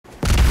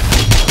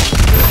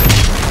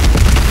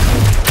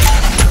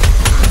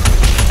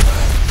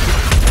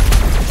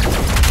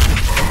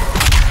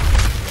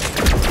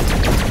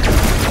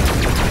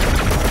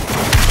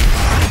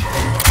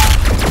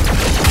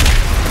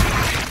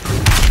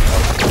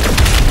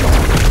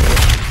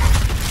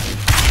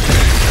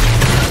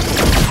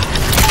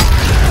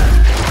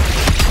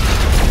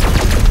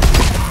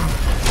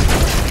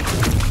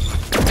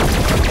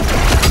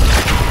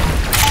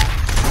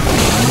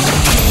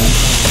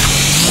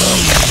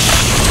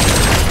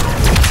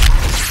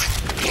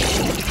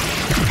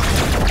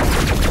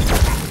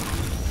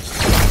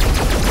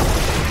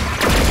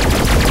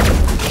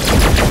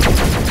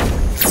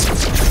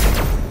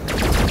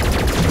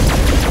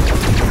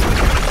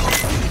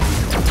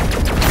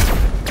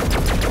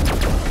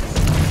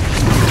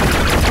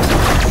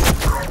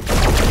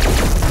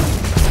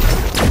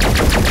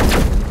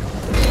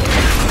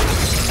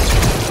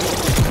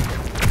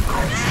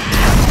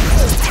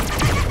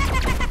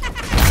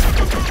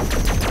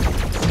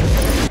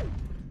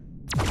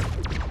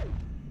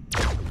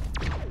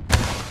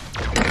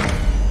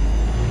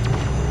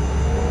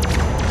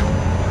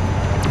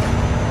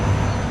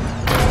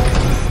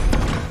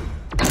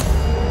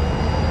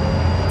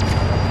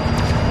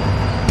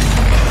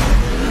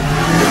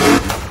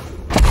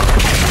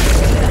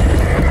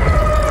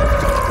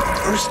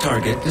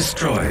Target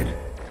destroyed.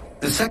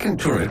 The second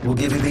turret will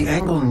give you the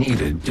angle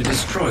needed to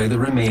destroy the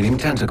remaining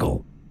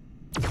tentacle.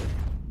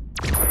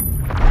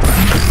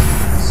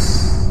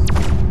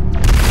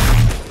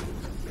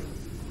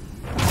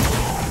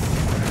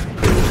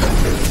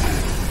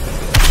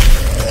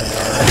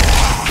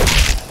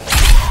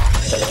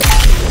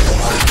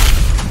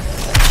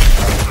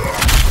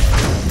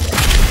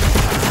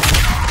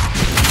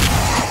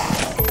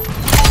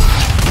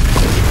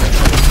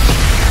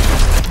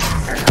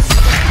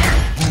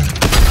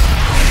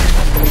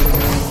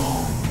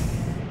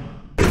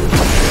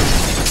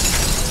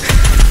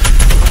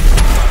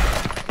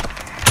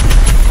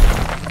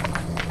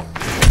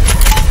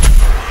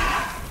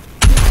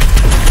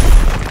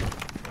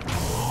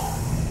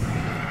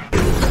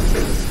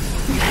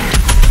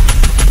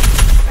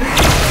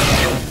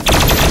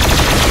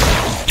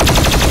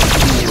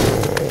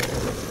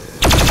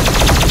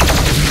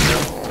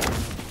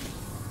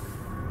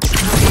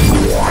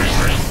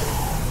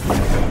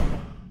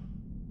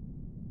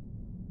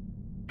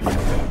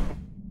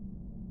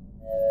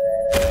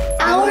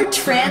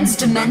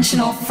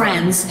 Trans-dimensional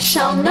friends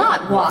shall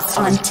not walk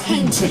on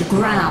tainted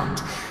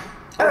ground.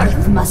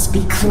 Earth must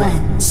be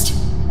cleansed.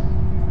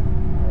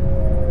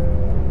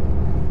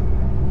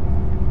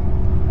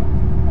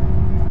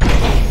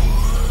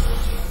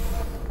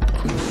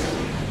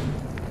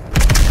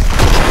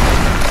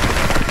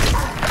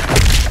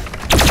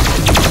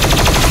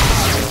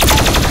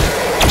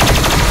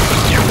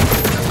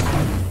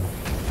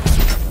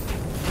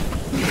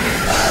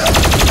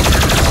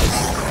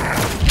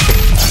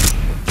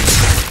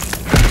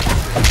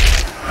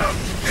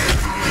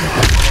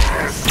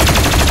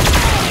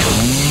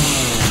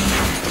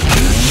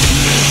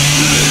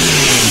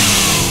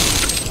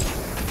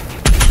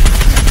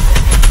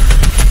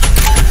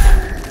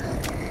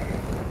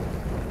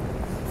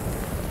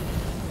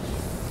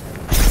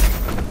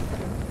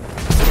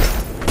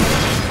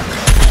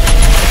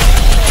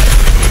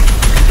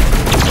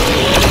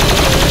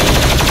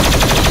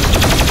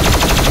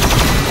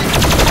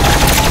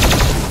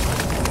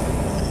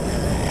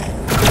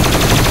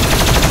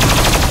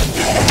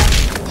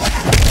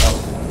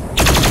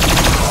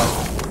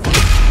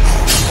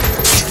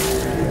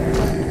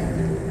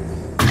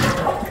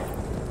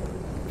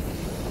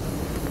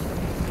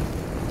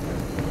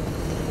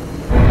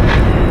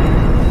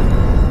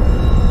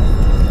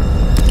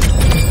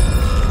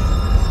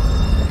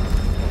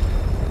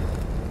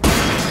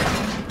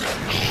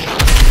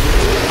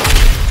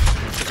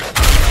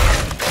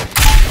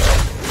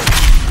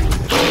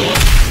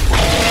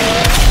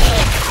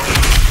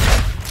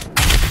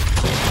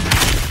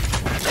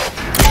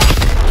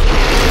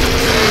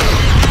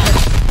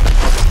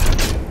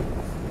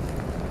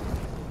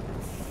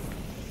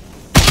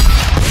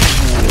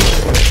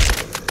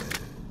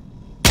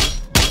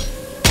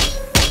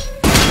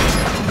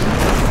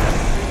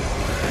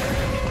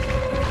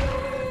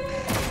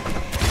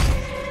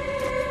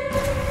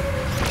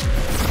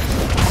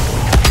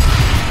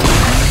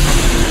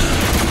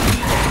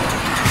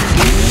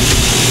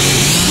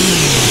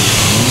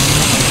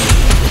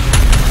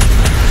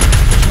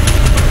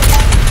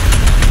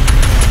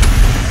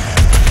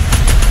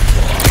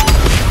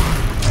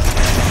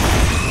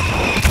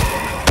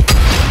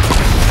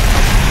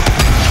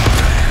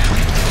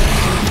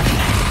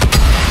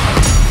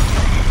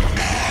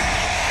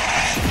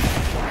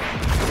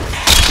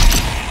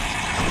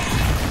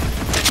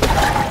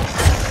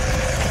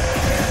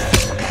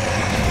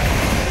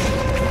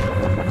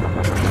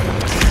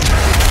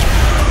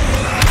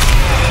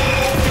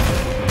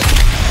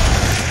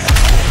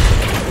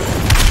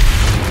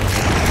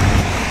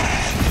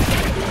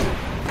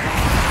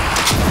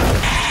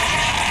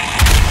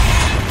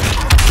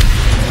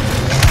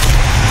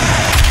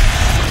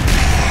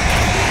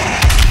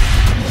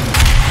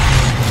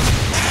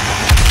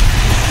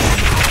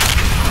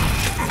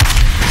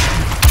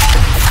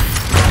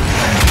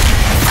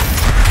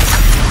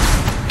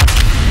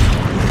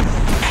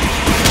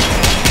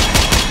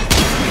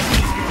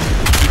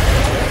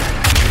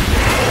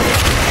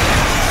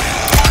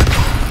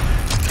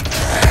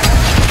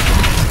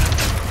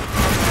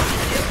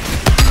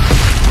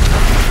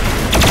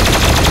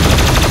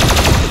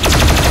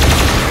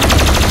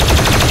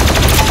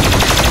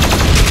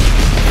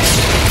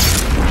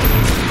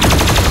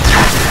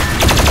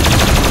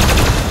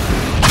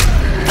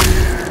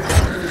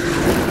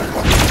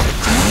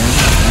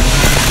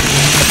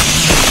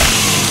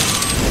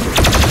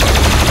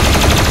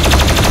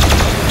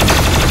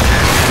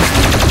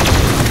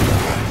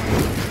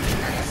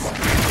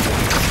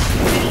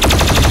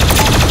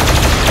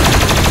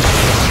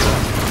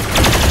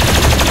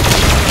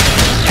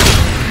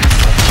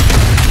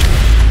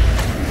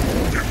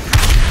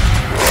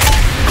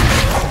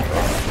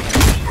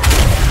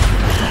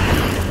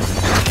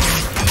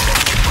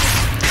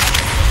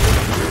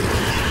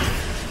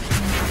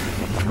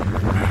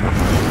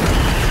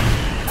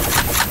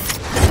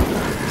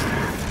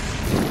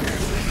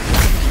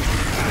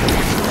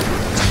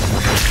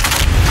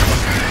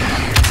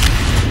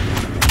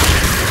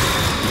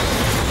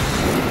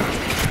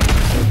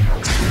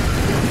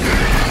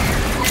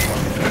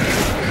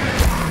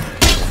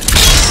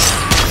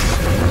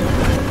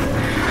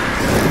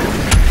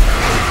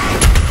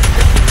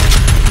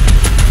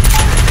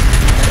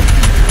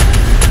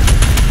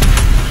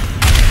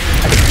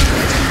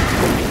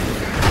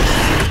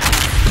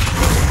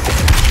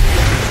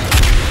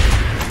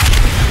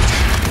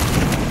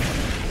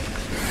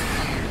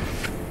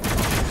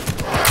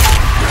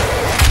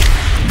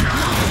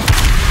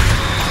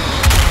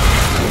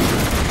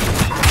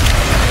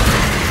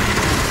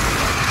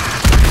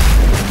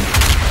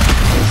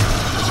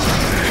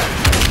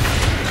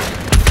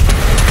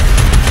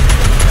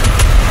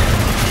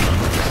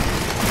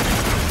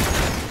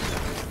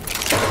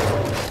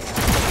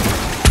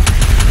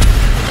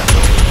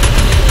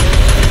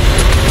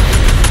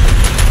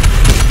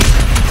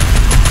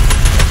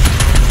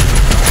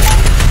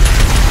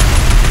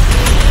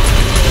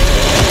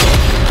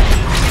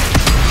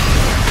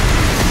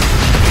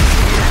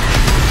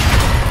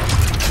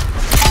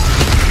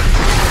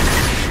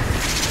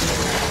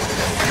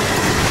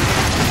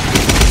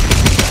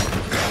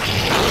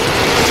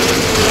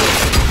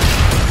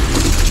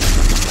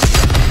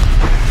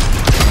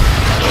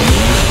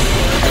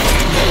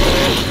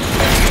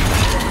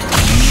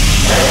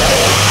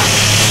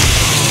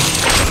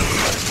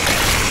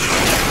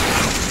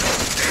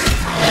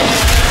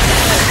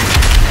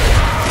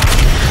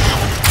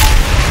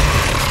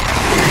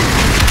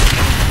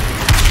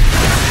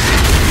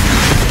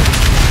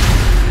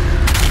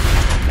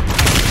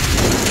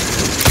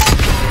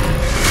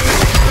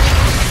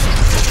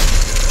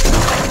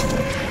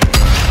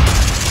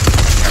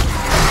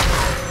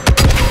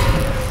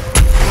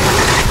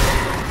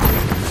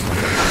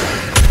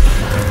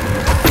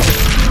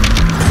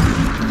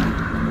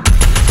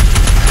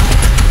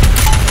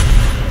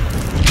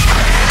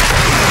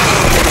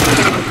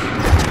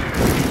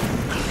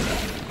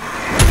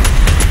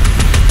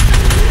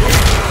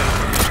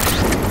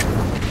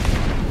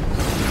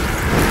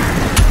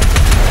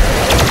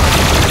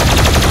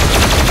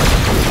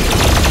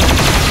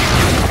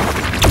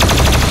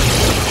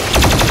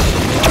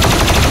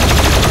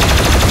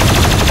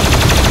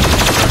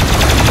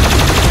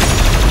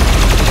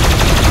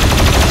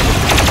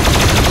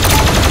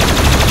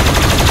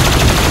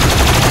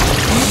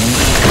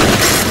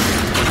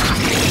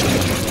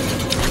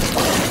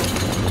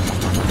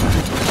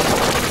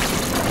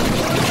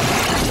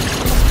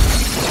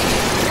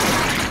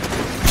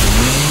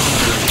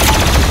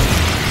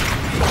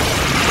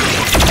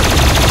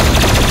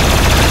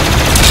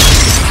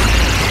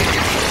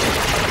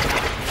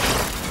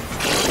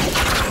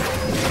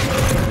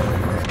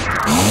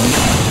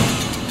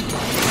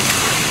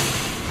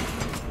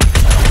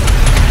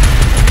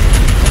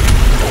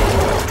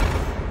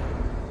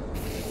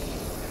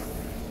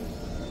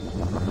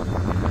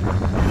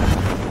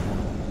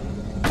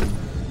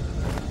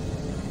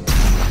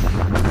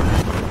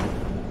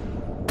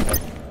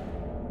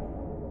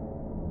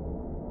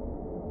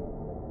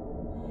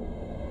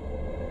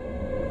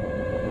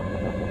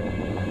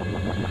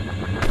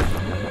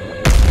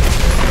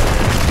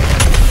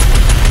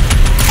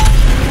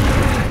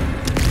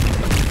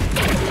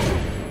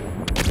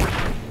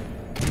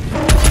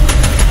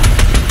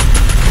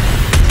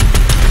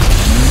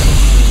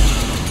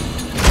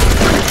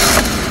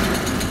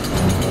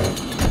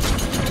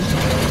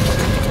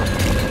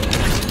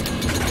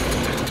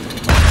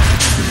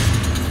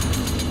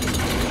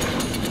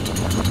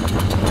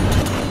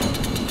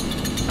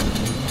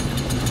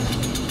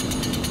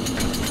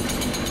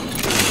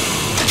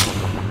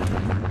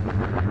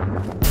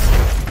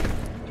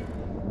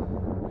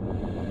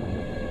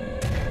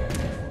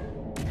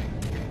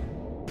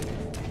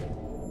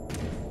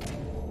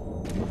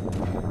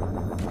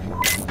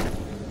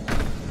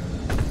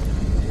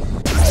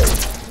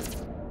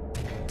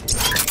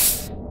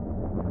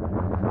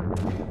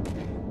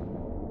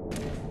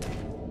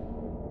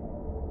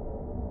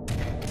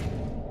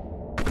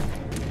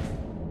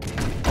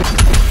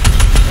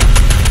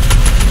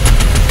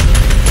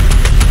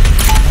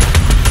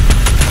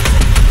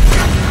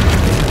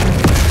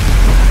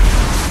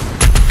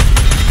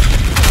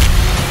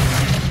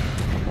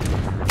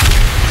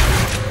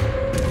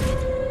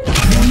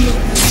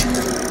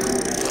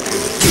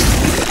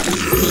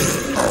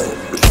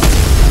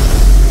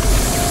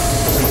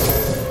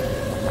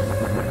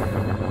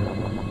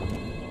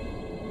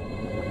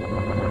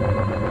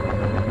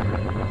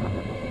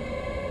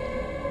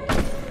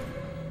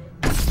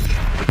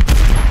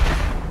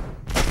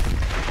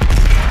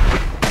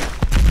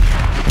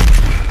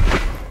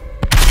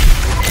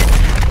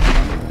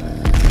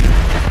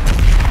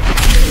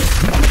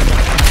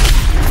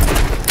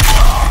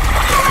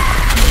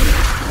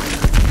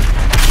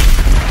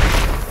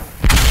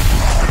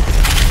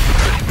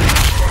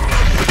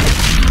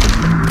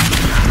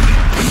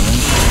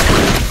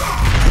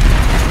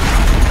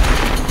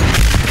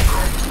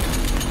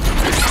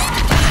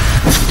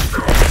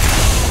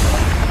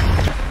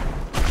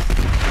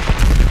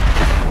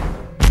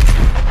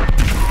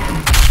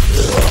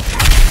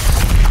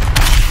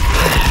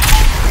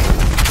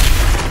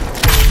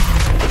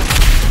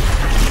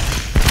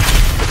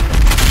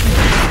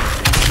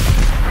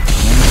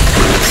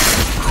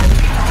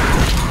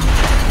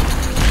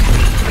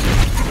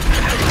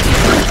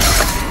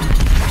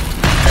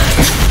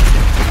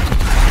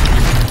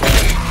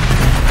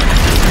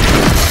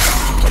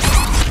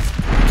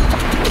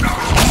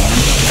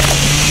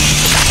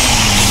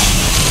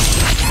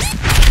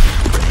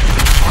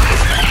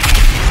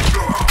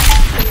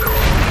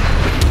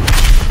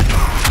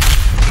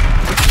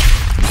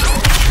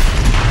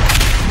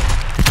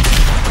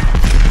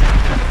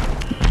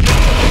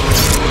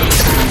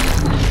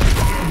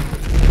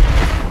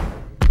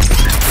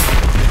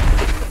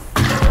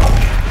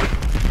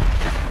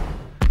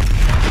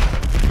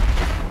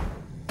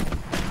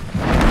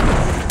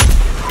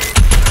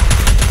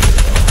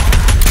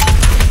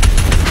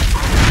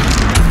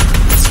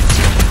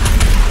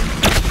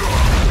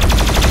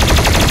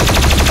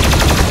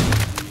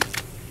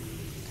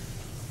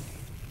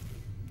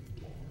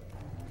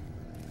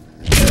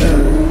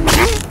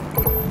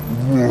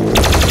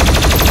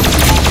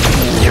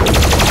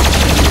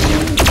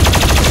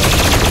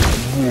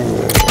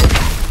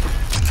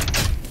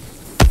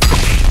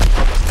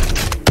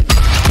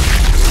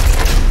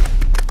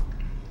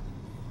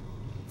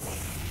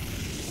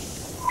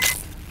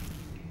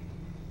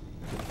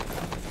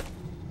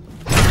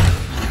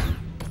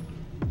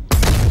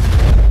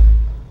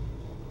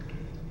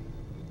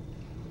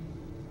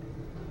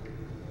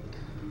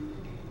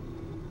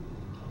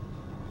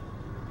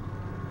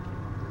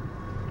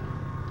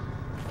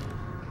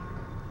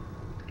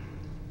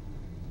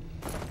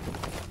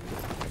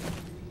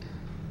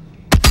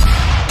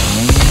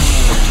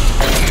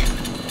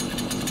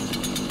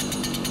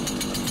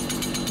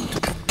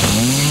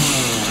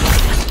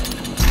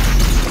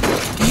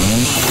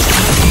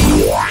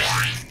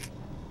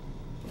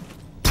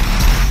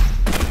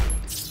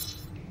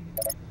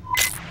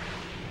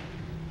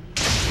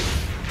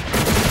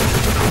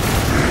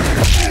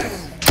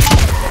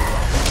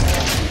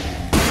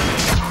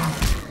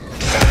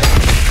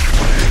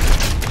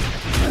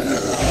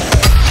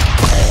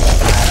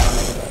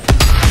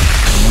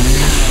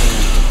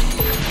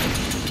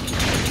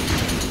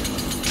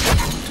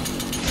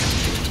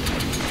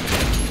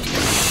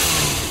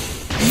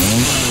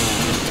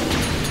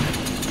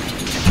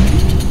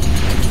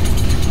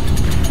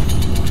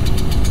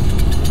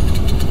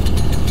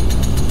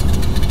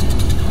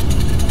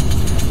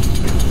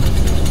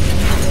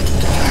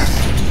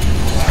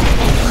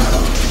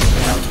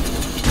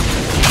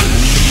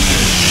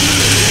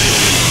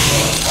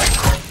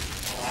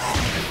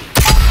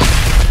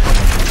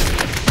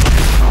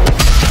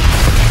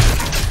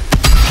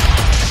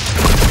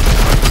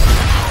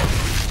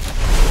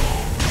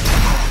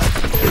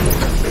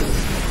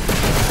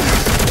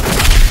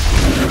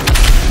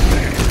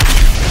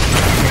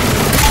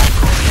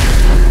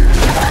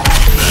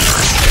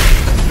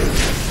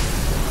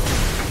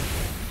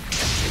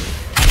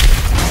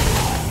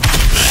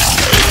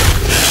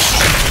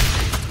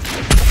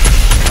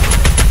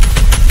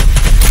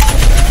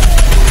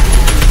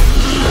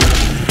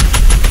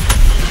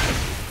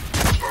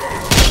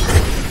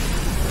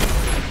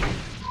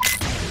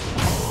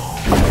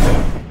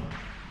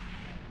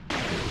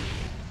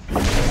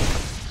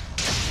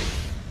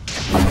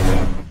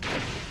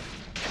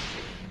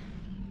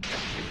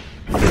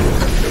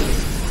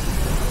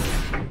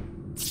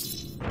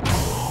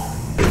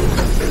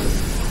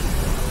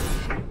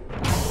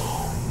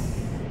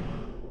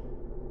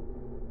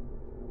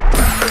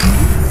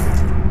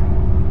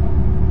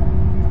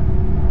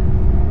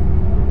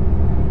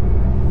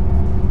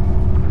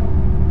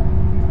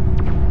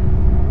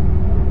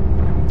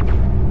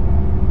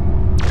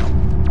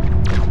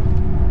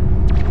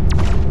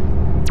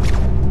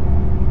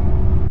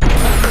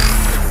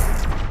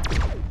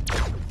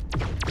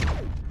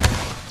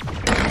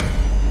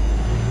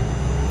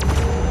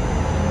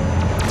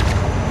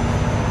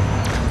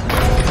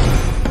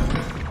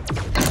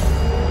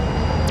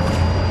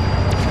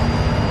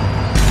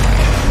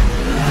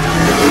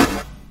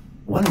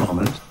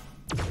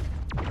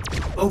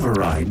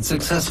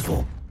 considered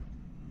successful.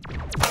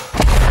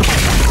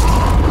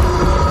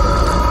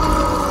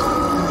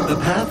 The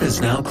path is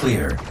now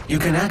clear. You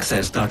can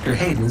access Dr.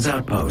 Hayden's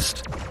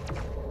outpost.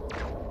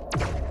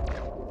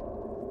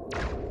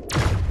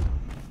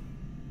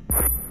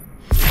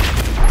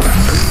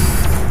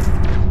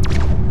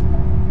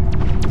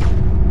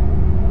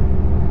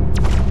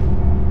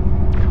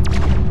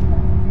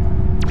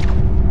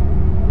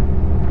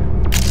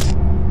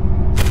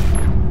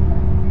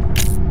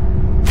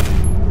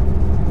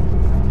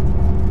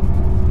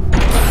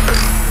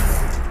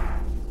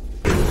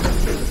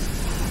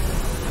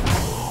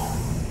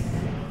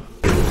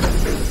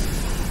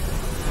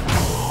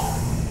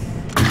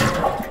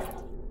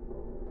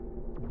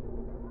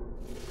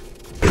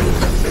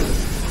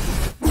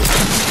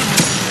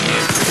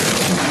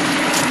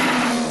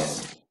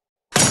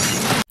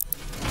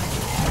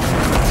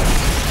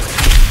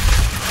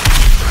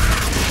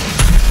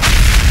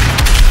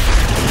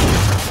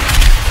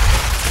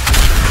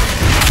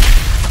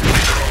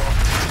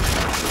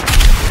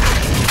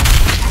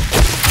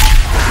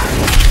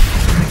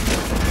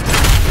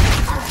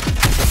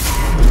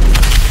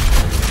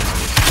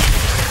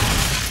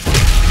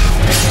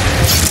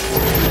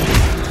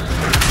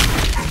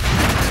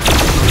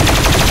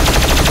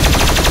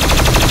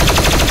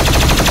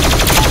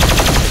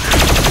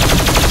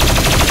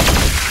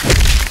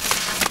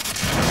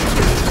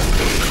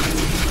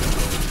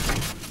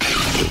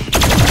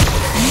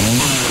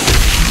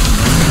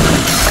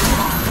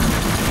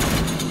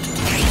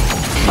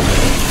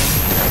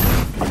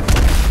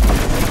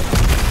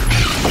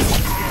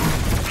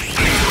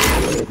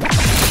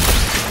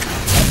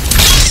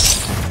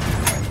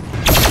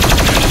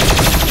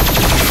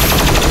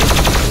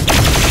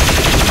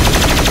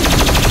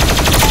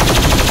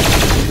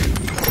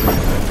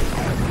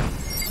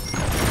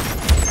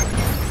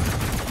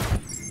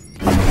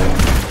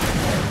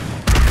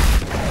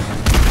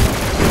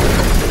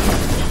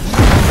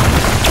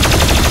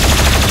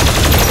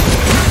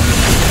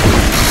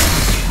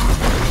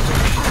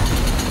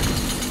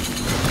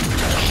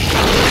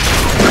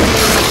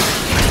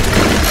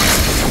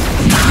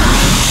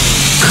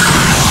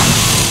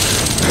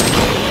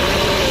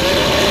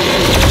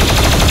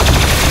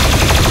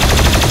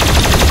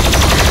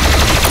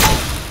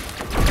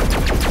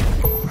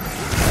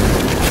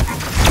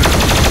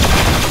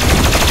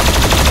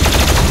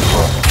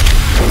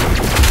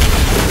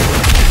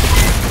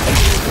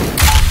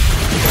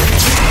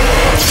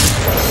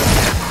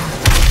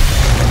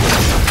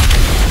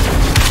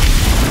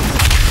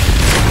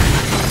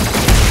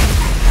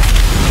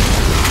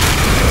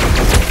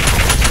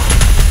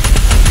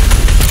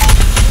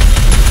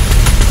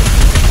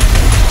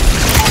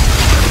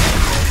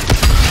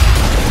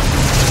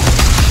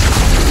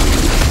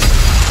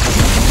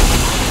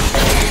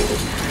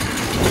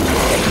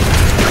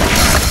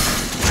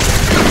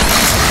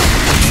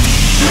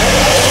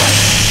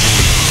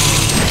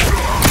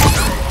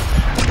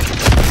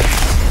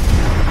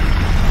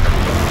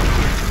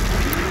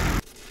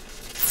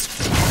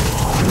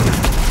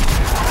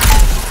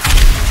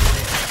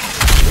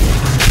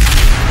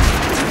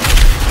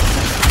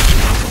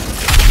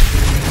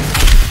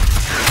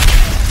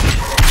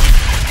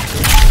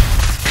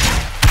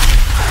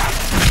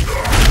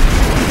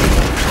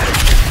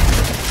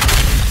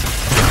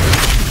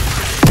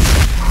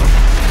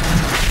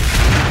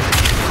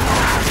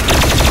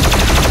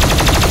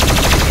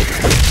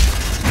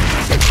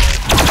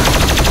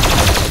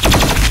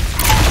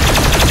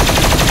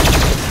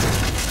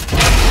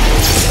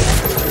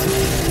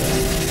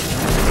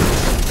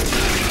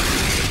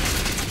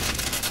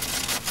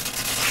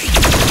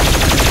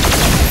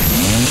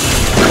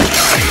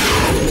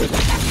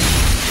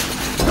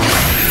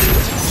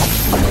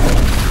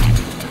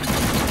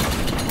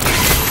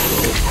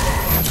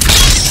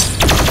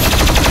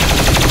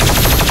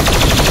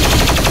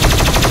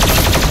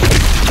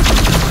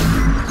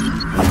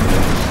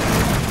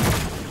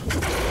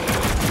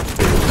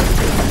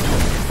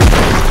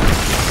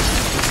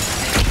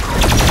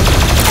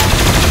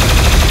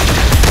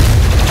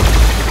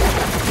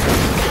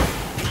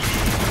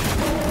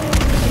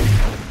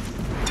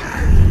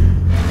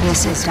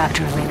 This is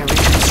Dr. Elena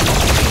Richardson.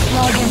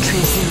 Log entry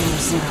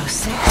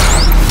 006,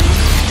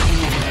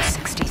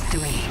 363.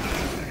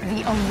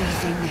 The only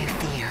thing they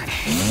fear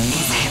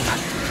is him.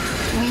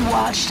 We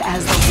watched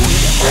as the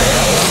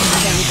Horde, the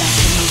very best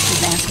and most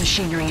advanced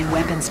machinery and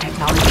weapons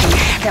technology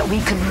that we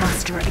could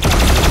muster against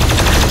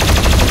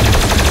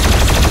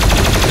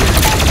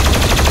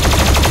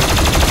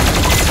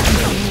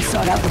They only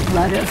sought out the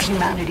blood of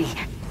humanity.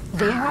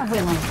 They were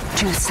willing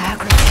to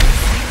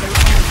sacrifice their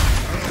own.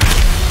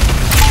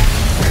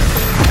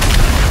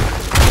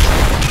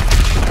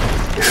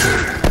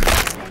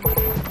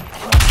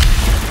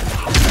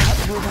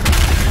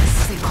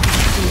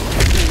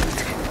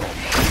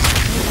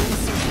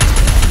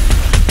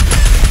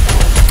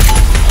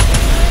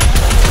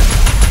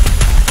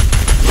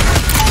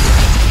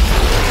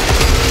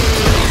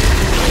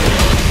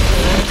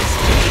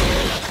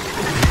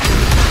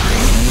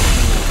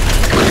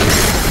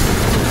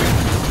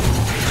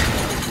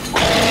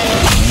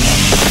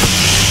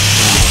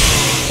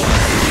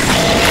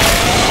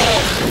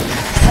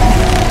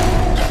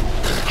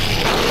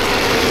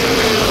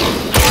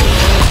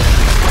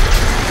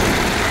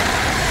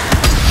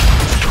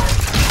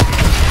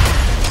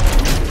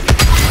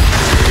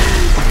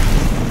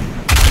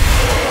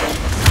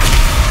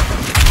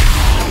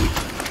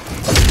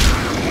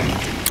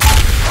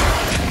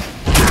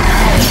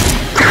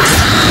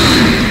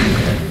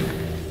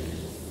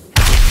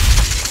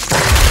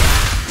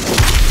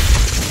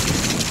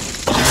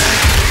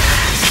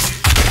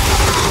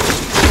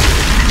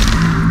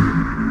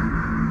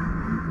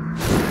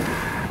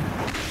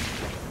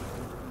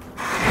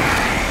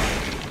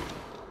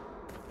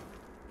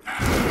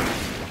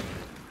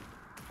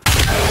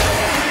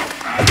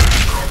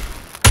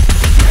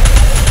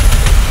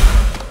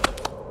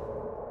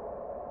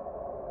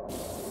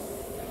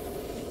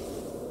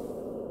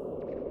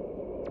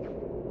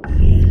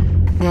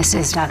 This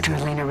is Dr.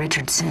 Elena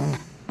Richardson.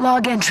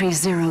 Log entry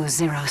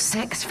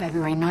 006,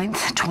 February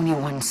 9th,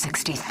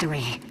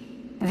 2163.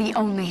 The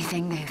only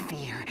thing they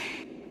fear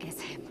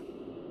is him.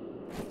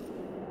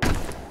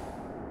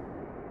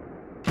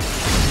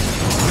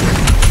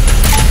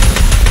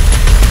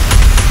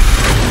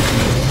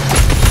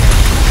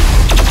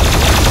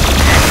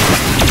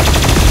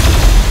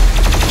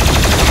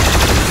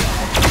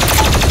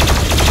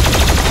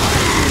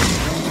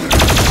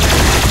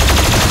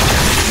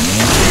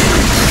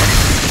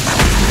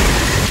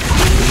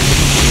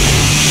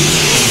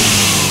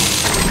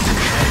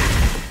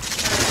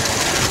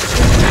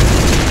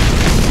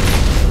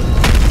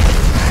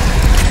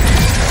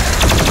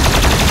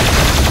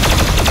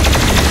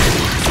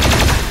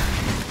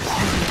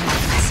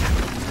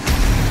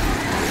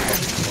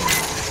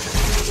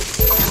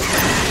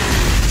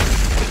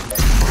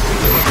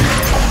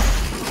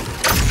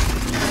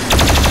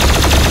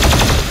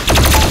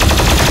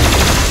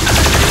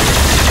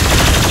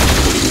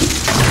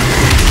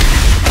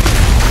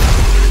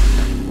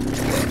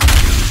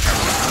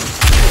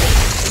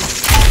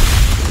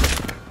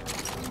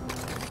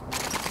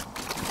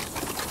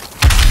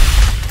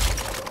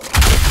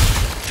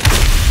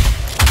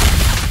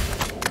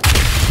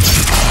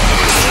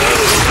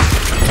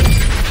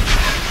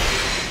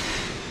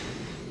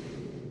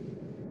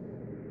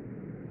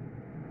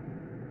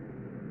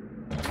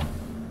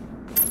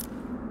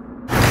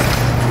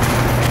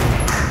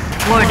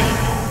 Warning.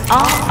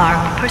 All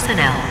armed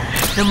personnel,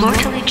 the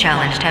mortally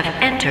challenged have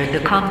entered the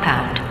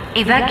compound.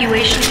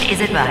 Evacuation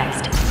is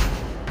advised.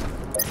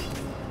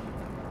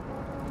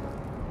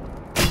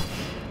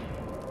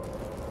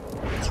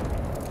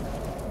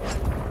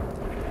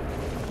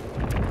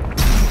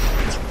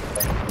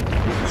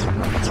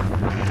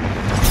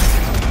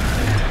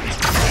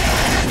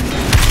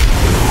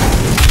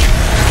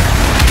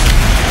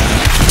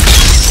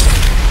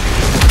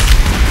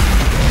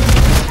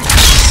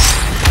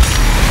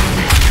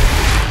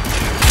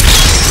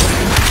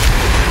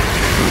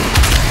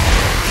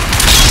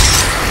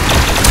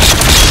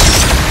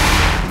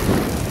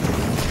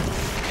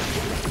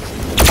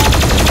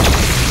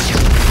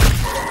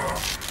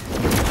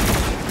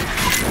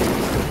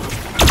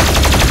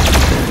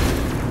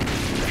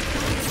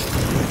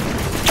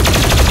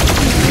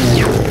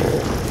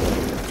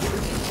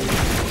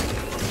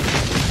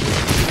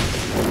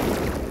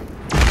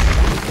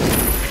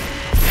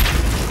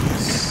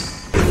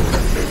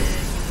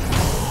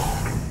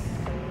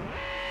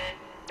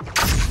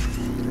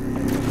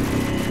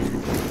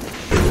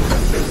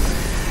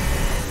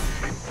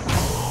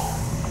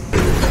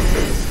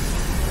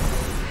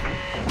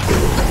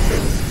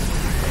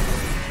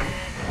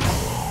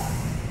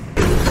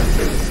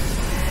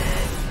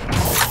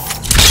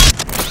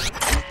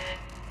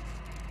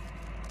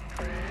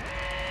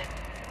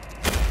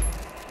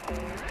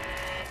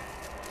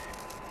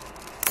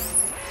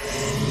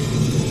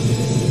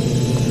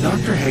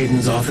 Dr.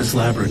 Hayden's office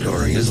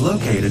laboratory is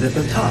located at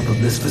the top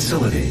of this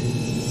facility.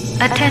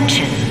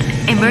 Attention.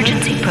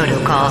 Emergency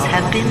protocols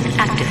have been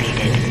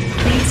activated.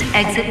 Please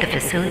exit the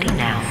facility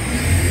now.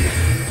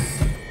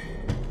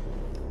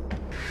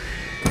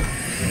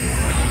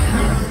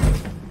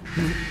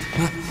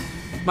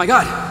 My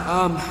God,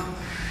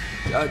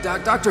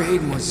 Dr.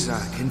 Hayden was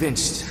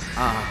convinced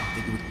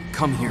that you would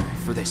come here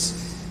for this,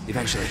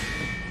 eventually.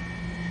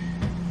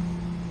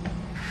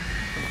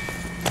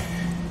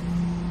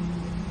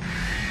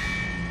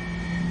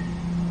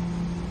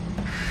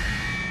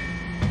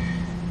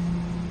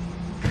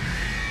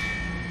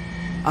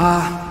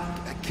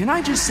 Can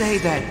I just say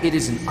that it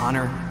is an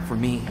honor for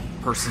me,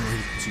 personally,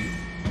 to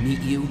meet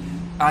you?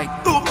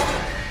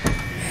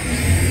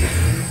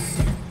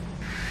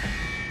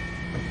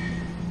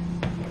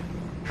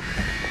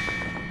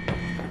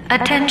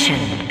 Attention.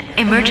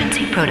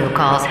 Emergency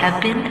protocols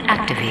have been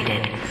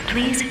activated.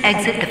 Please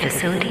exit the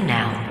facility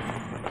now.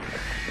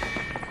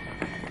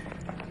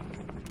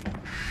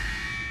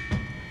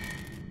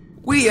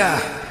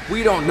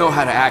 We don't know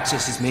how to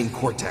access his main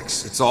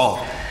cortex. It's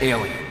all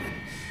alien.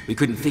 We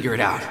couldn't figure it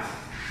out.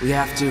 We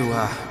have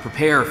to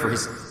prepare for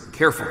his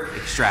careful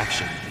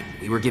extraction.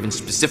 We were given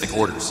specific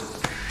orders.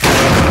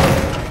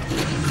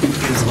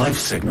 His life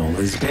signal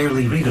is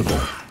barely readable.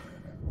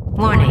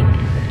 Warning.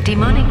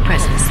 Demonic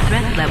presence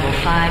threat level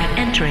 5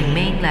 entering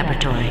main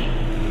laboratory.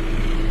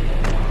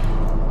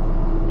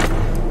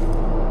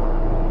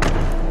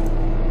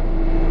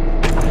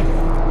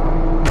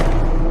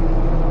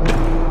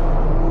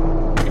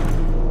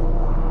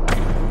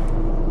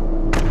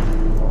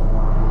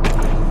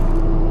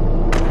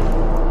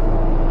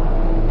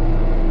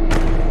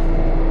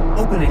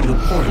 Opening the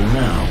portal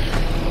now.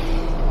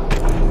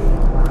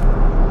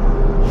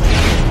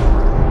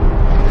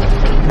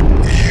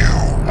 You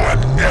were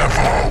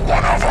never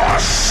one of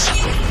us.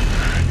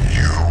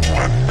 You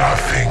were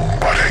nothing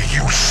but a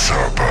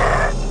usurper,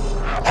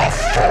 a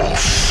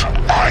false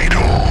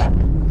idol.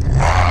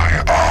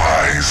 My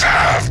eyes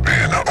have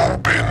been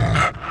opened.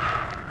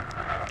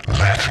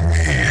 Let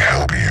me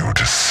help you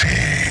to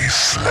see,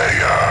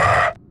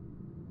 Slayer.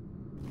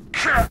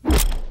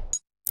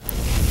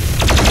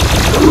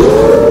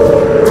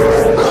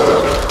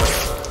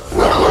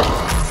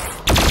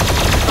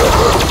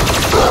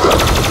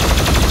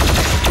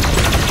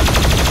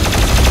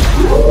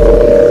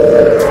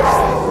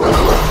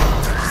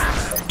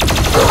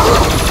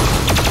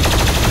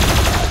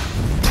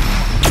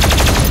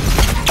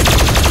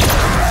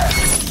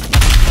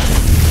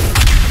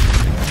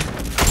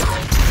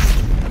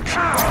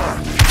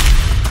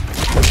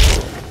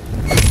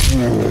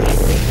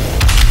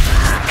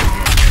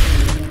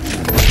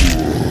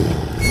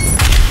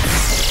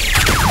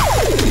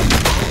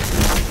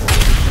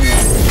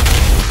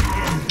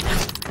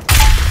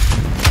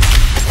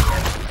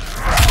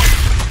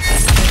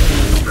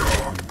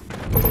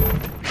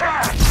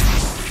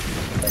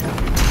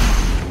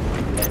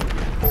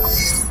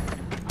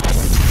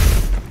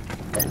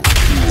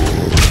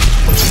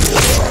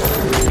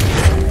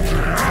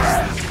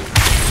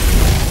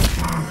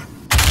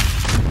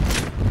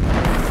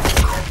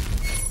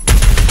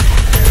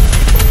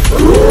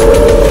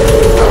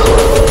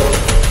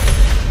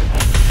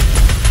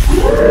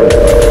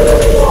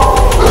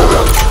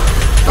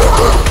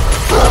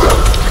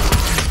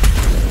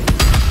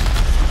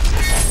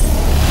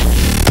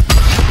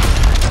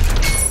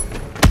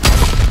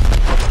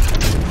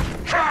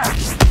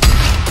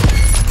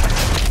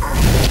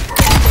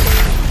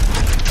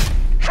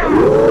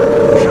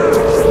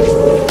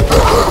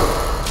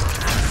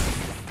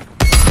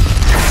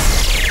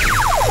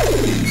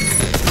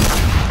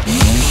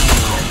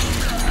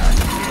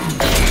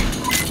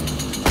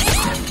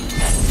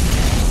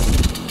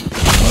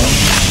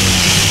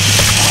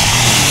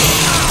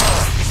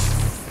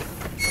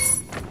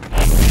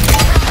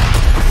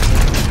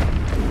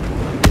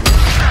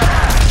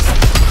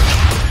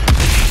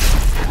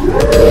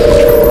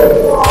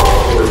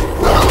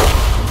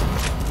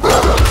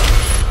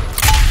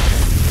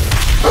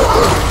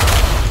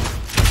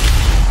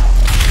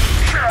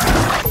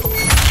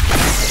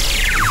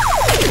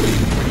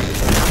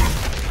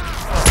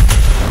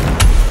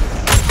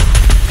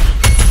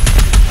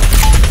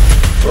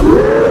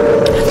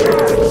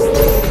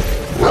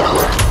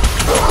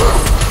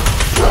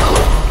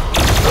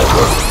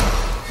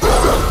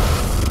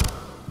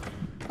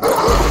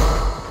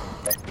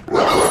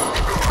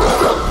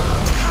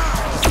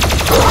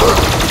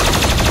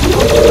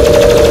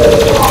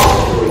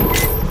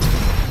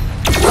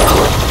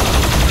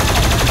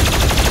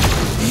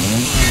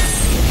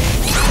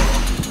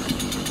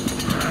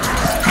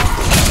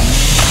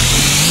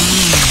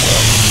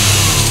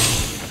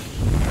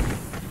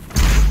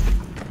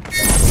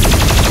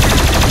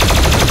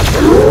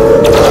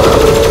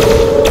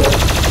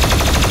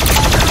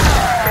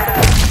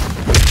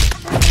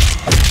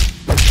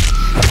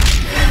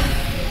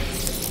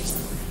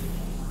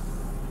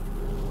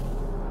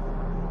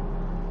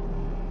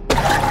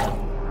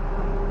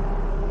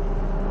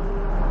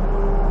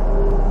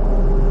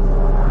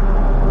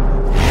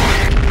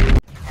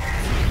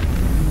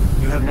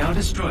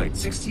 destroyed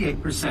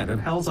 68% of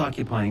Hell's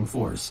occupying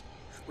force.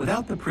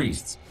 Without the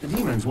priests, the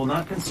demons will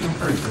not consume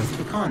Earth as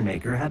the Khan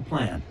Maker had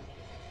planned.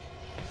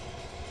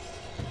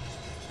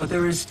 But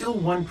there is still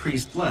one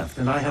priest left,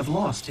 and I have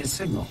lost his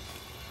signal.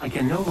 I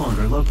can no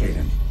longer locate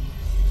him.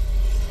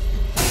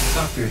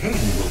 Dr.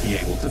 Hayden will be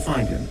able to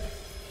find him.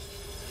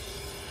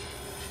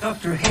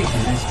 Dr.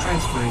 Hayden is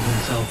transferring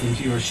himself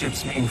into your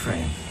ship's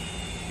mainframe.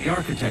 The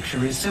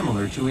architecture is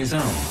similar to his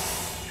own.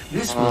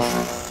 This will...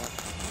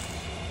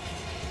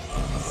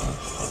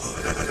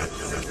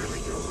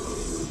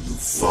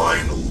 The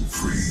final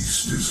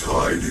priest is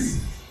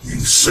hiding in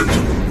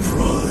Sentinel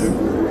Prime.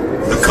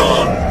 The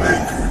Khan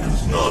Maker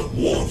does not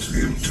want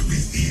him to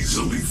be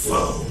easily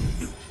found.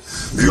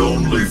 The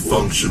only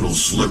functional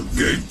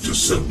slipgate to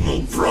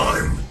Sentinel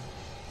Prime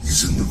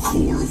is in the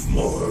core of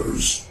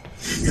Mars,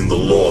 in the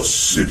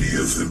lost city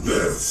of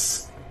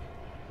Hebeth.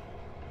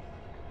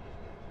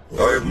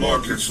 I have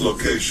marked its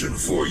location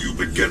for you,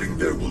 but getting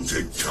there will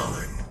take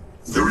time.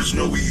 There is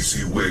no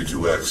easy way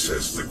to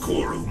access the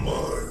core of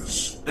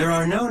Mars. There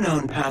are no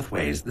known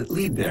pathways that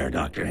lead there,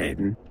 Dr.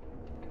 Hayden.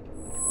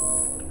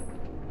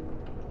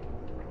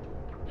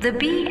 The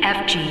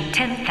BFG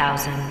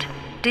 10,000,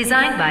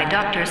 designed by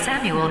Dr.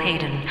 Samuel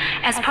Hayden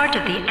as part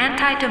of the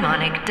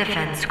anti-demonic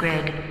defense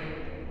grid.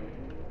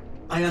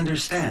 I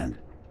understand.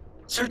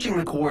 Searching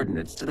the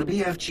coordinates to the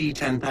BFG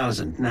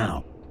 10,000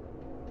 now.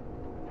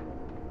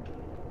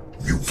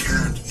 You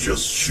can't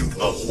just shoot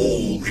a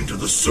hole into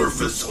the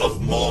surface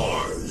of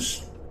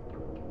Mars.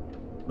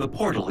 The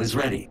portal is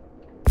ready.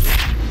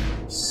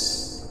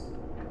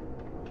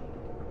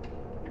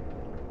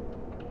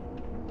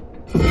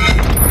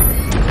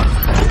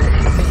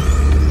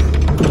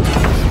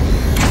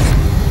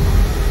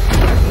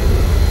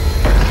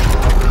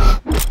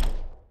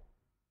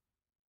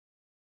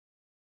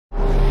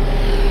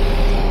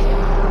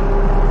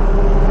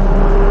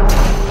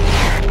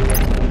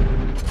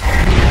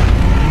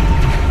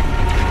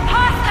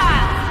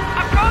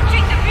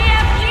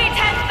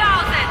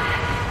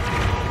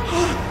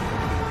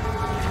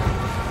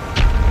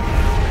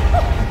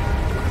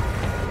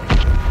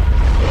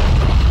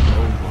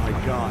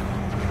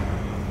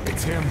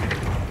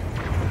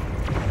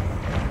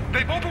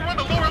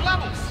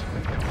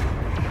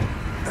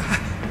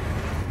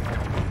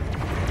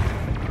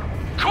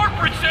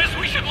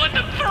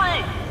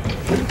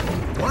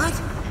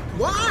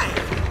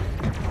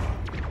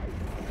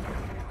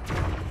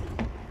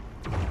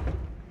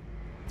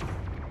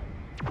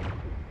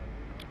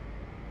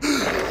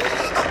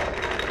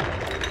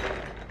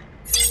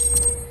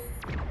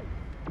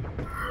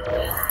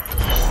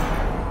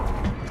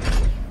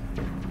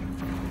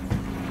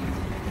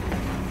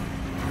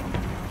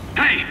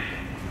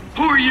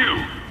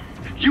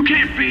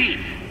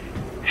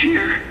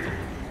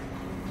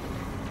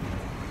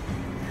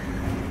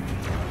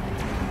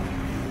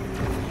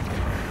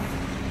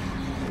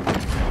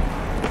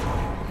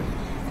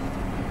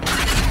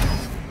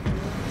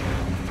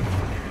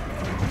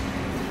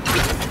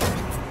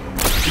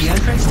 The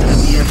entrance to the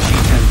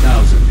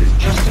BFG-10,000 is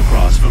just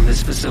across from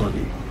this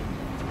facility.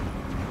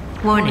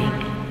 Warning,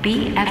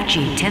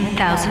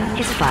 BFG-10,000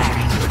 is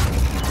firing.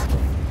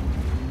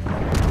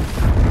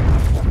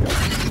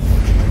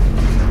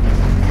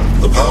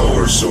 The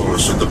power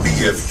source of the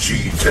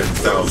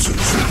BFG-10,000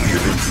 should be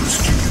of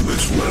interest to you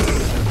as well.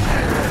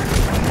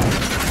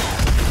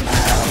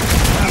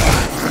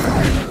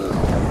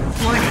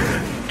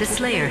 Warning, the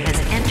Slayer has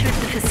entered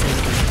the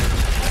facility.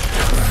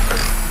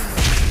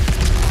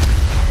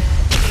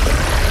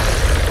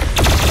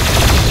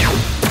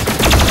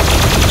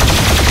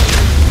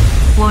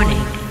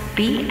 Warning,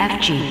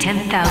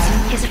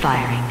 BFG-10,000 is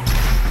firing.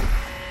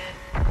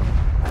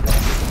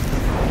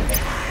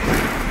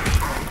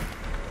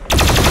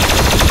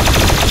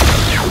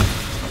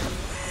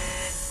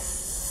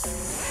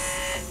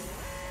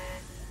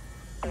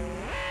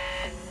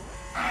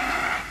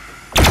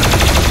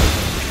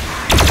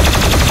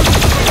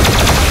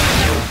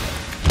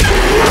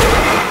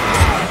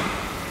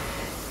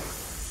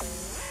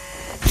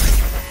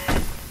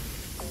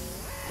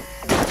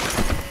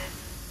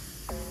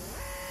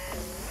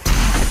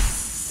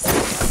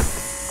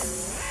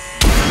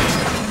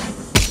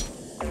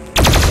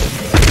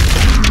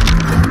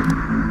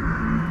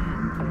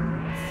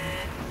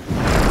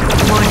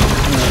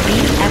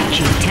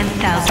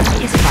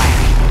 BFG-10,000 is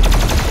firing.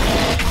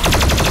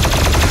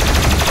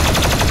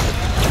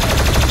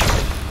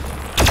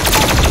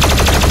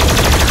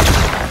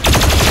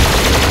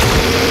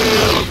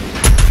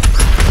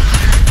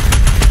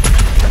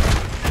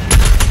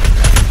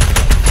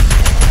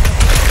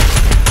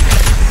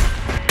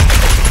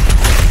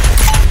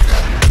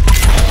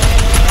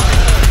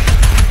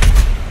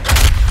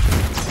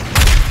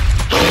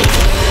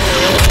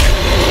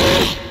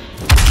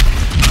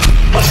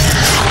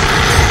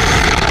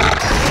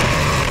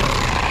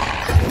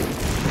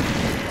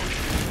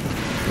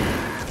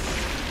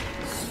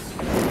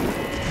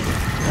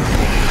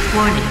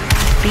 Warning,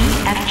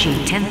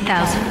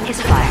 BFG-10,000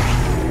 is firing.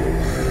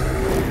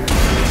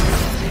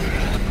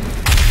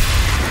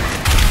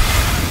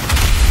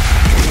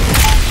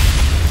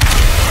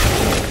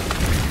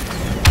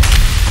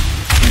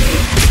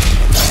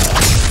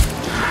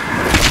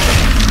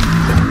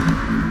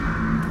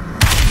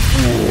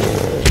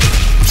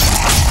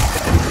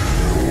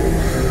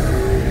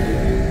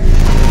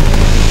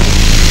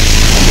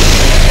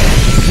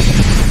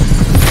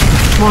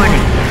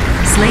 Warning,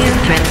 Slayer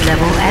threat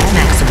level at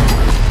maximum.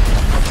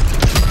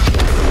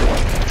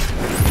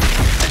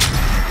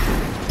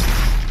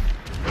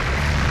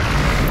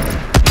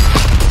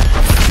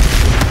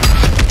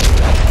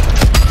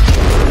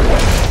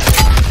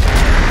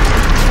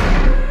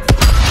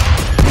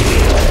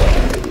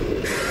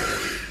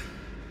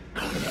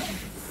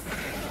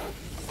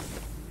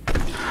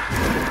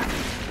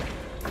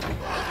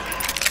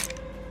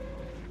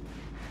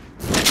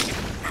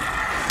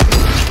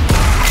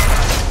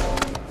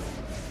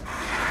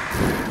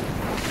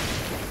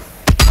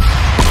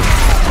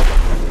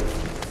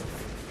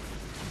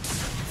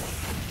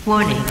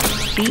 Warning,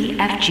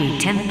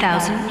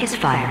 BFG-10,000 is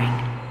firing.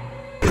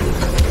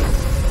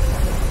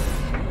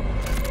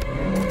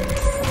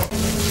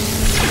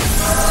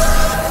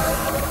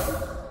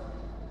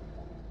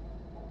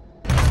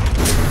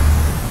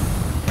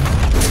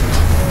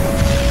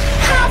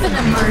 Have an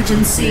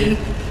emergency?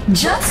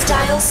 Just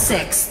dial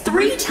 6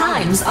 3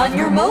 times on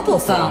your mobile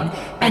phone,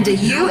 and a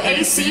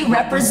UAC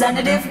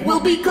representative will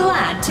be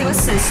glad to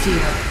assist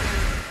you.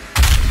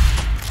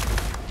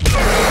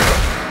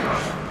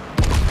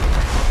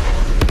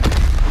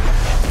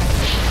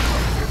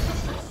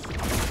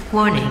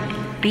 Warning,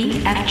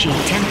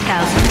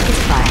 BFG-10,000 is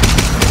firing.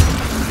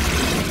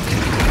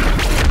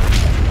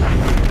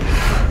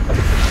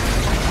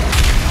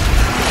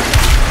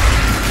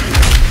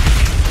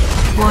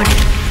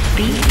 Warning,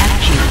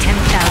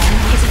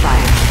 BFG-10,000 is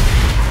firing.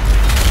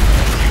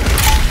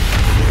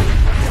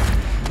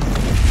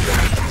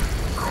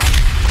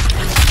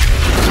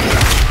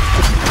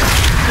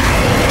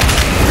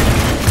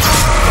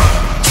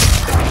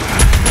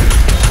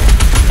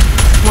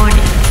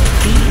 Warning,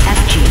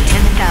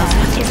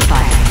 BFG-10,000 is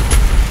firing.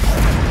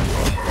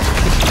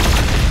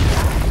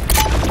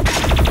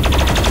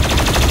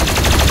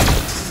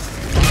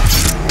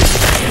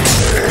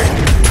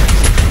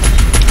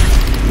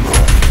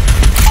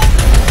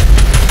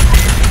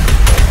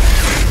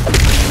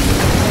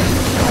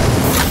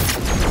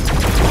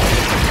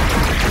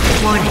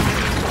 Warning,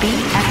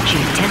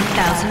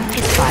 BFG-10,000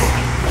 is firing.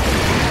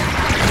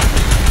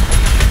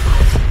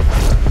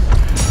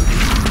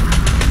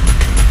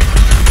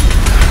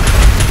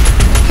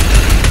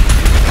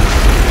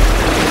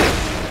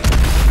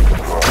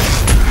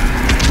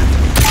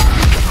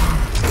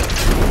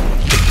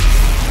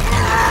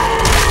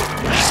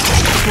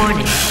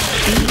 Warning,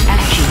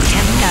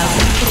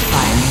 BFG-10,000 is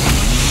firing.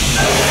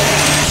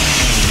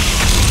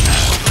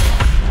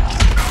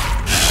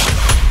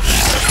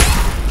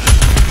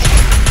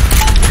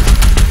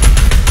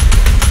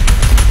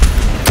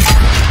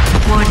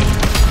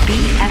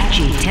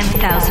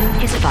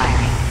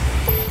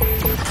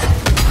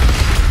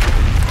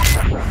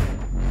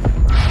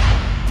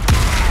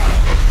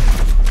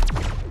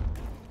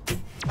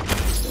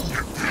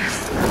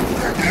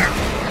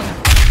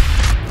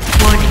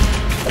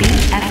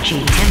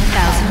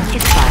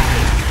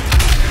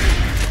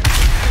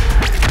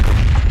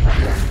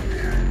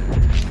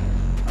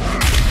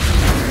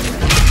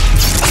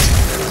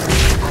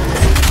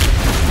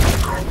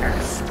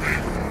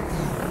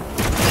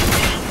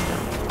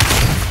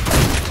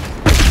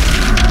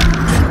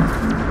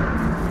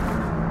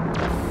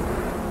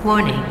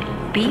 Warning,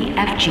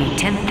 BFG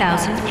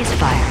 10,000 is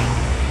firing.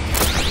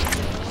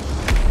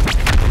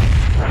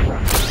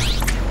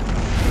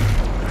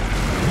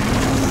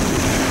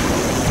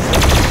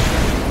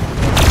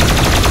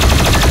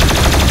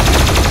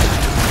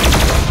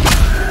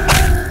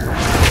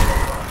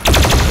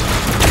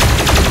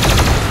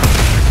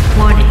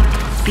 Warning,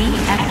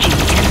 BFG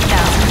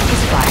 10,000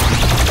 is firing.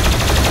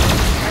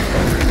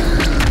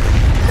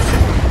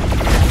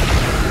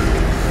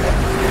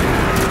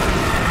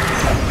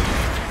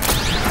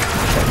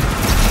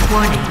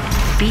 Warning,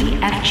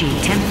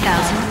 BFG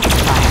 10,000 is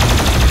firing.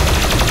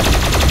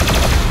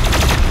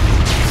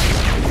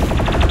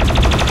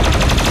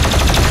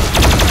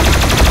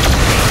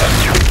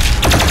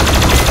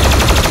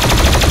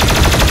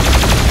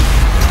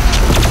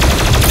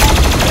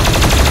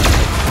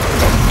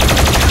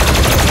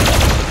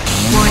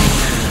 Warning,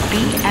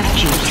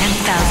 BFG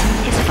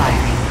 10,000 is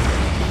firing.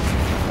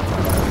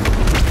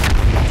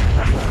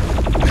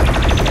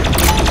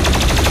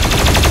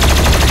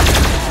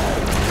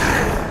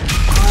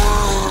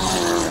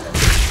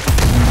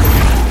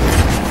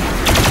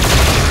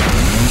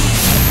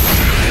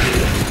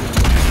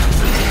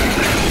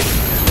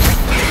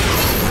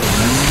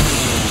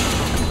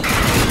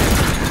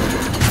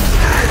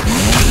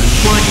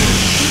 Warning,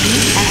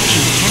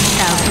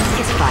 BFG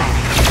 10,000 is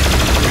firing.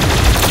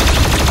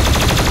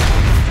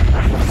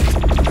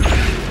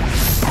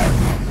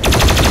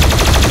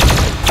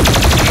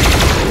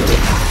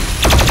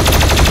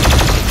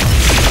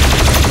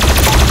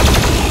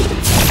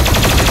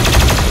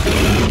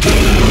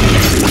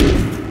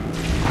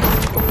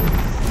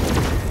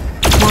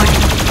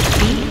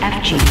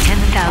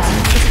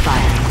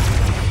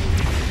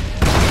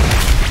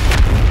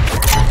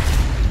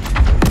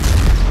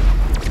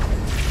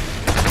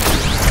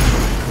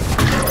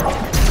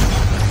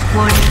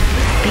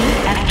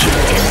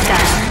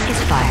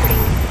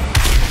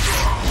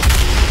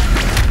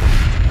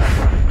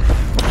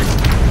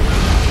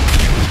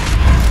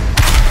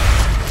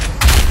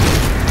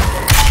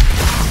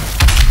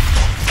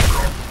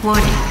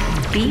 Warning,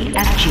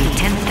 BFG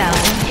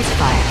 10,000 is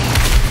firing.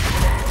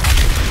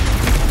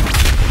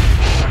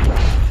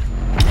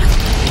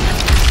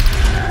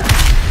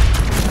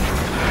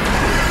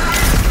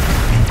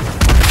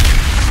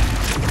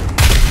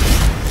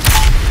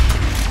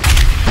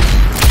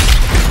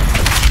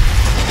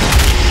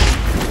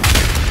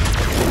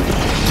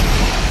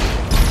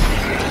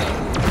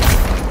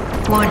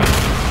 Warning,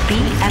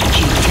 BFG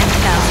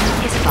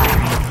 10,000 is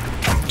firing.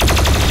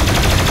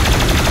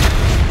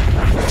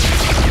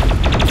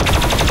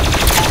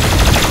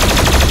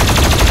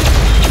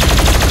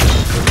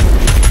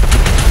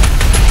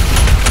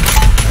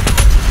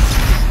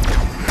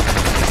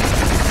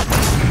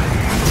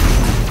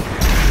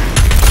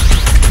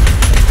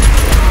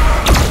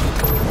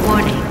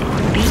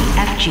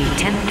 BFG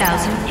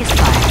 10,000 is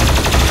firing.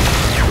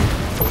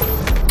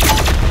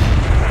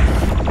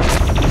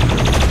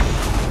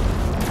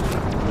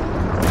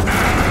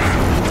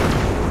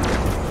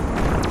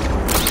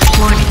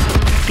 Warning,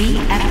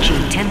 BFG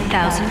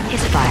 10,000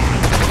 is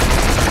firing.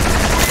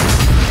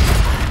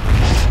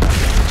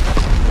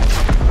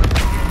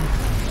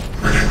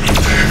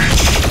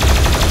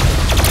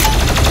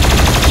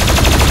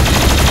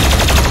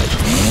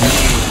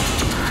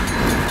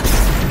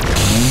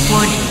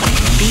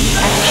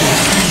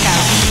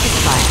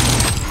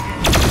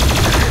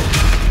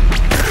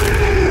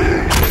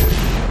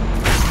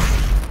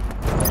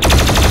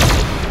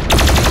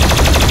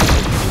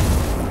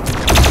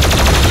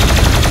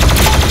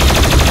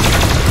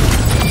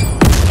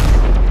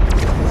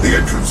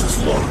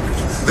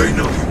 They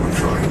know you were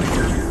trying to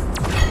get in.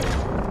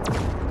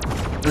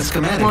 The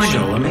schematics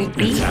show a Warning,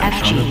 maintenance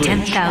hatch on the BFG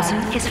bridge.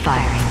 10,000 is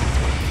firing.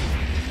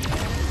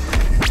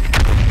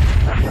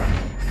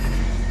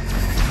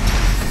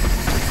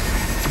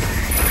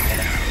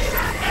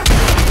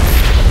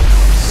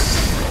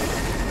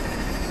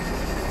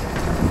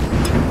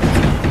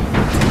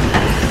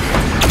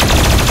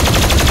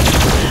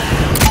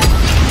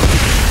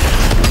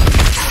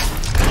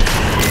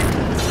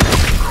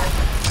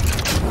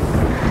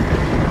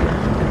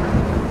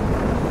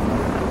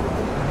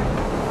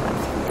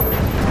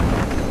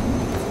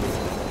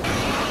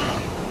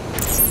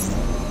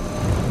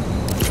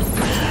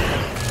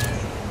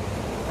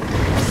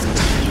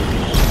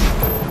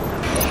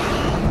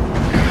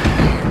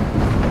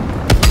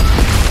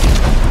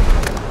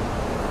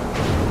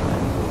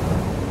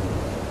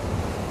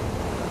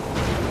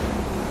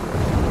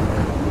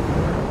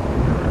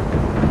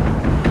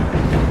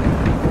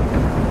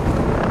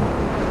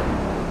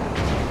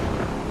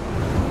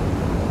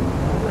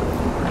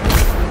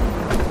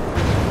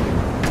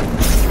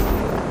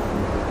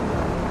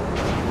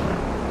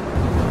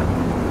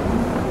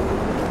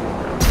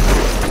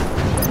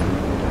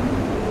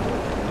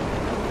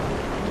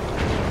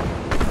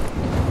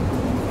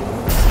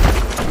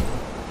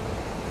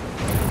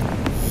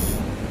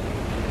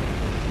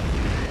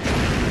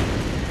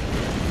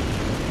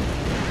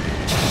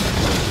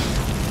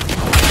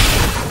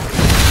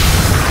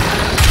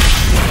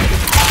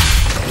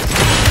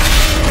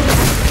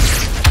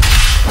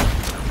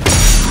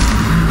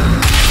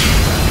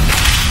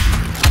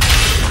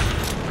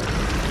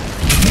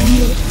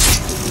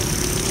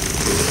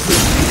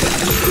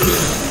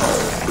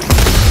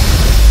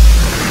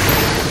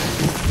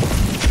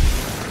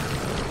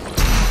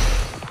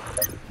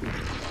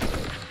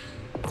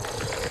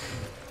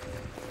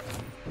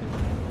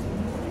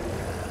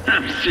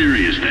 I'm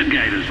serious, that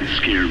guy doesn't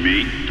scare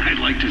me. I'd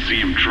like to see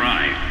him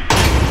try.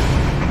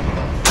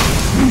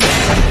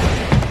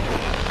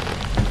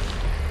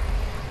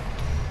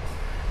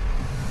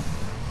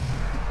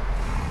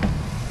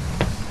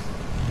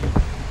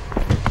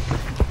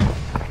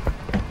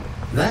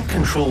 That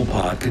control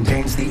pod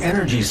contains the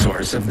energy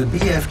source of the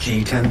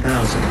BFG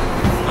 10,000.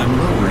 I'm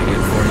lowering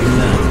it for you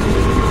now.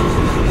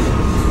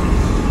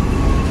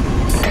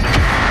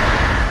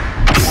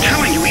 I'm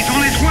telling you, he's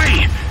on his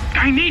way!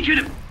 I need you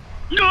to...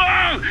 No!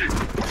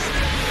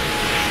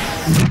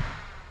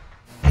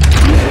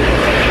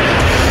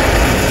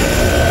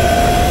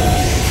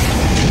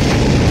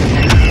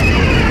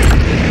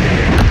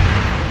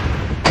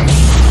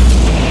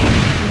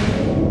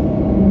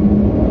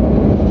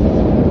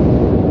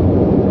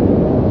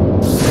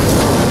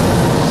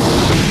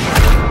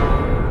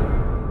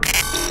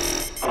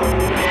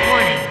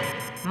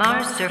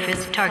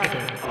 Surface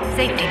targeted.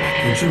 Safety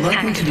mechanism. Would you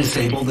like me to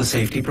disable the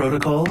safety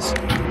protocols?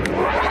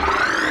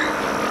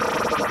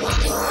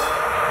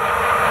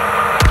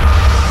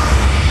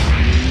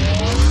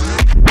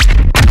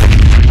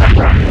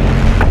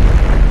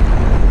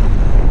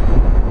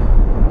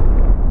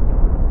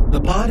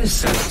 The pod is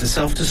set to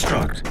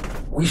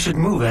self-destruct. We should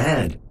move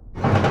ahead.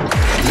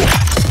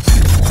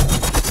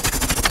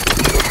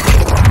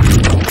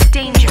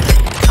 Danger.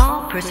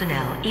 All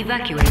personnel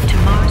evacuate to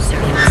Mars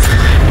surface.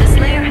 The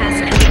Slayer has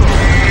control.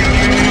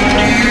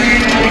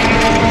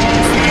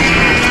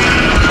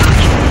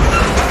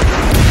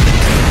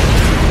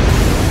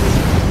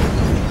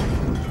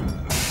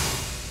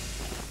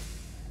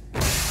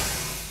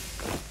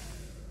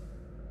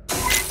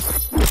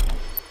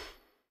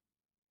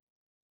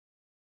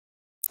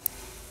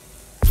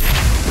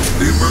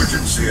 The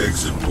emergency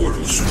exit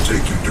portal should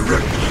take you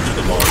directly to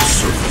the Mars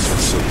surface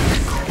facility.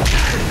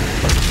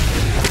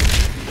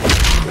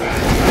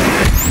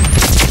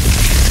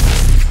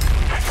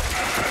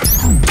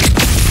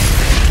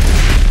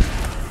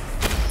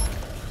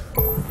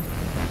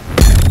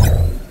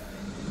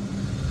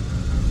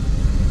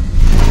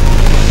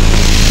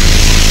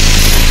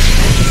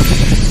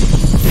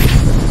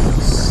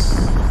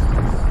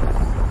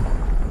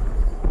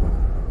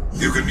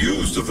 You can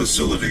use the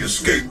facility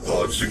escape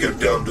pods to get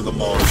down to the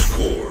Mars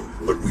core,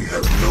 but we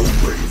have no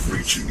way of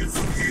reaching it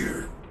from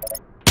here.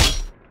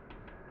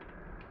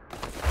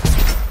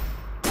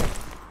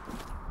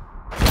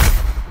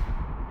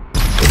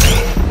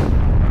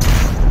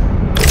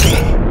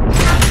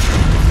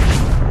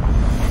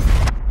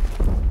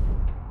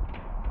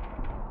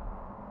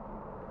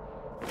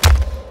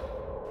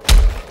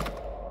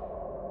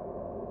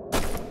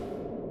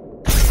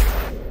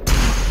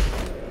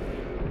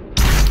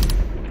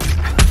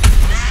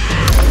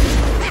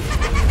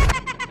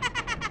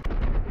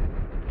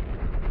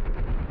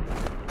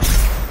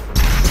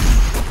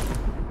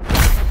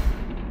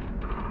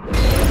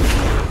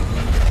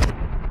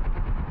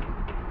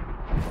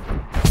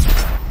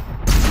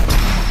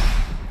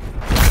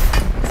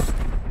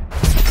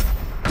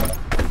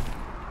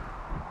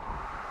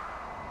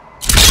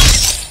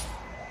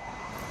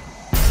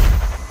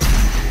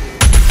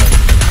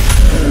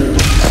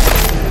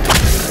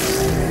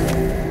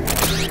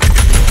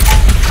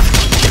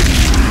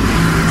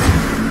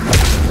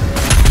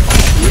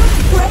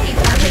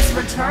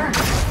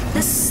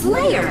 The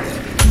Slayer,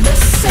 the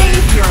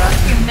savior of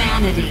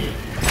humanity.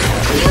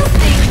 You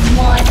think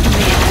one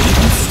man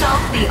can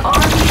stop the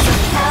armies of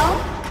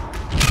hell?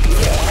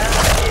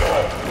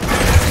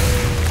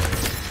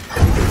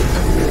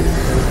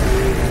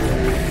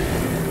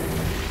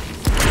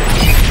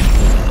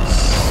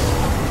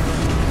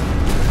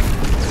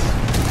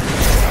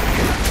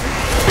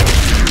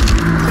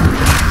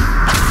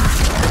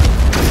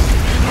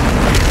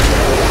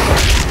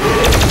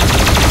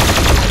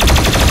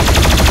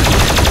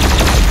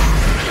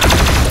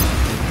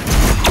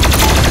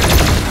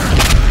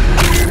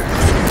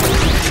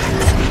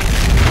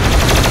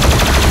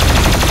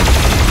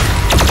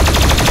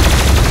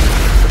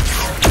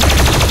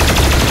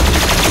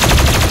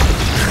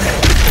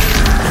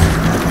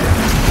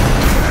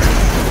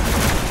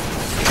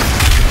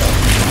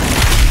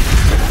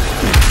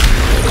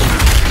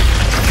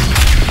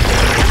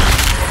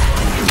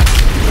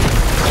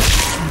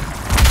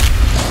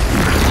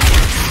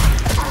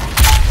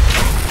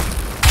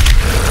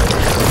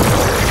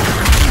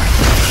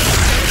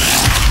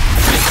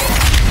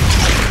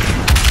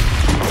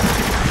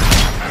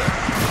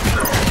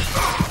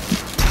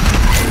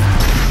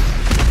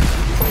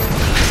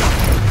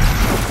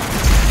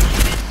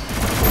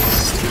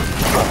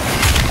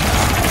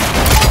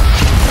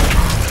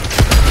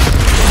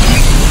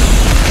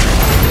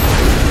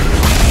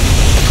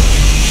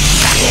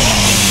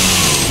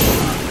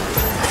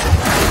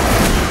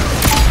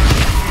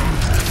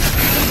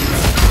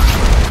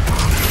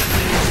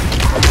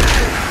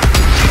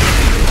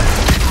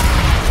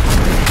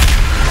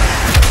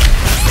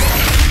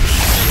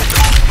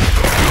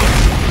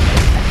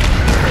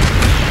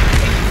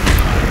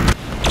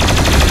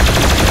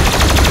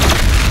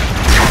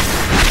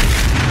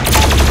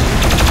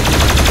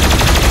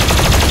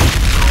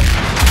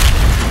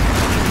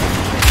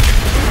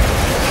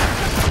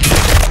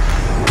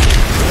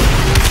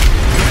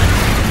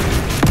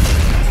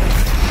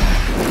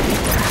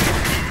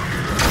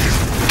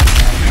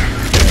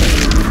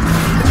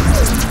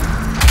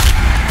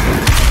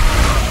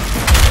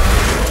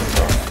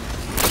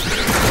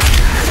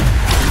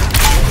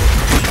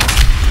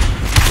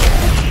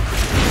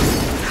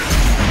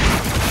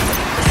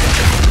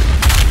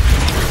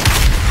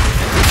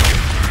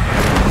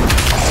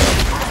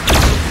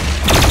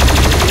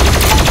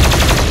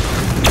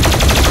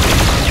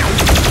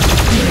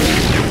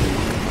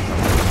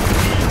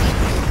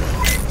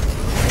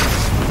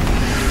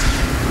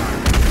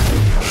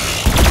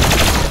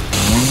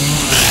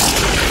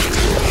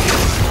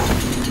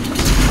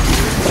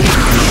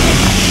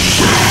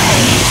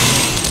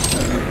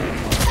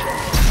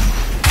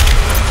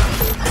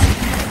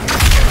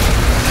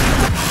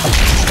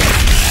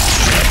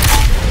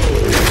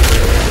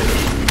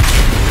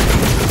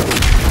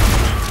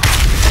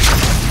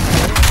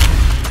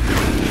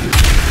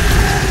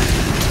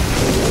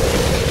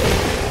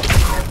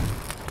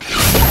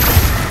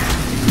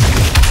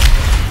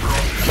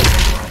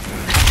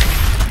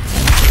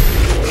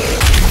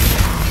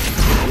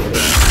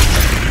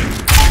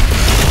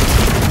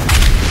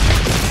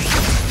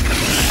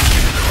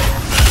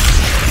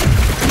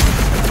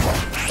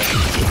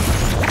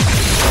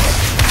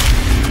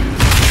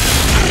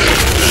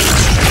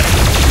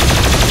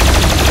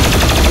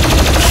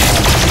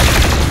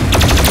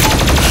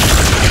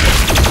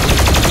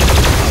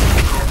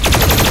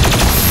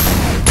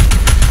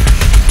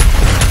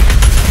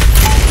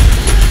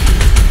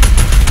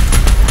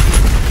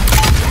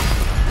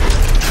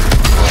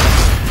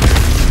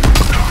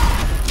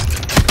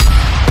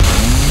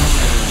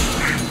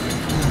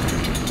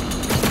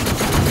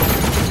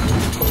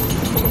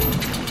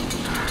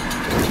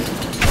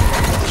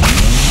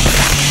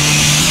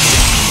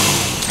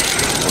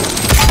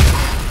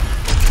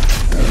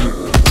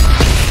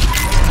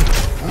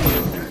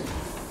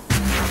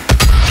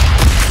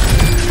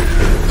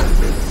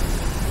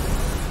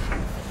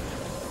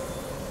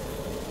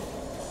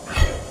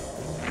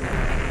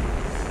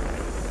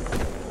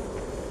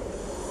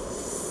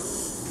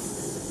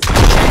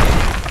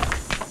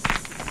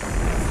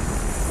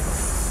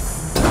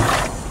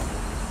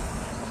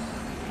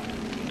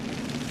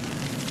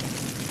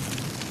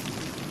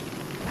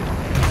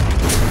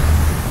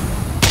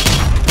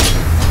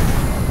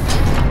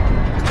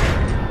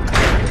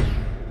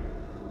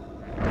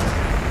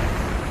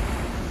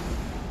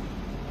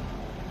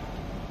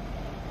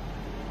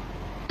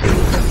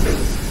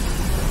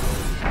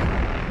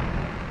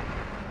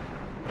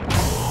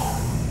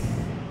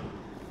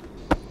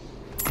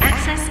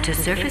 to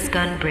surface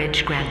gun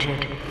bridge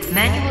granted.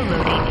 Manual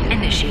loading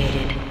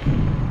initiated.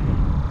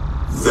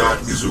 That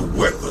is a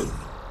weapon,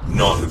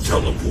 not a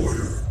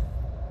teleporter.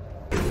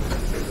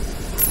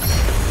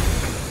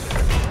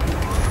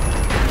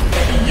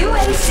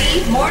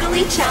 UAC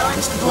Mortally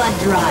Challenged Blood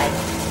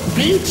Drive.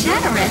 Be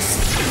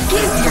generous.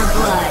 Give your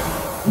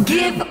blood.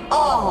 Give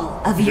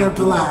all of your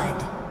blood.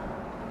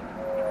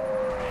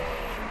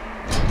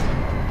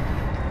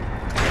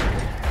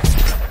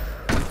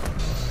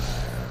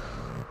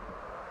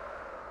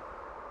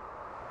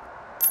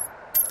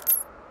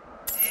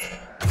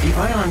 The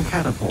ion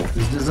catapult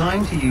is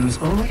designed to use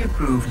only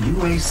approved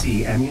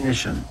UAC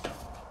ammunition.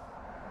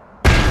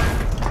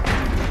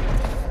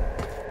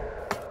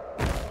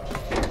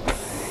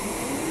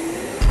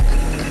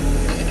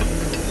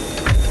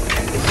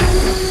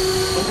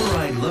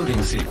 Override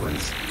loading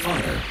sequence.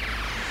 Fire.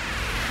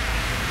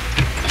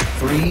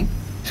 3,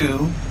 2,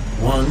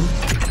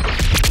 1.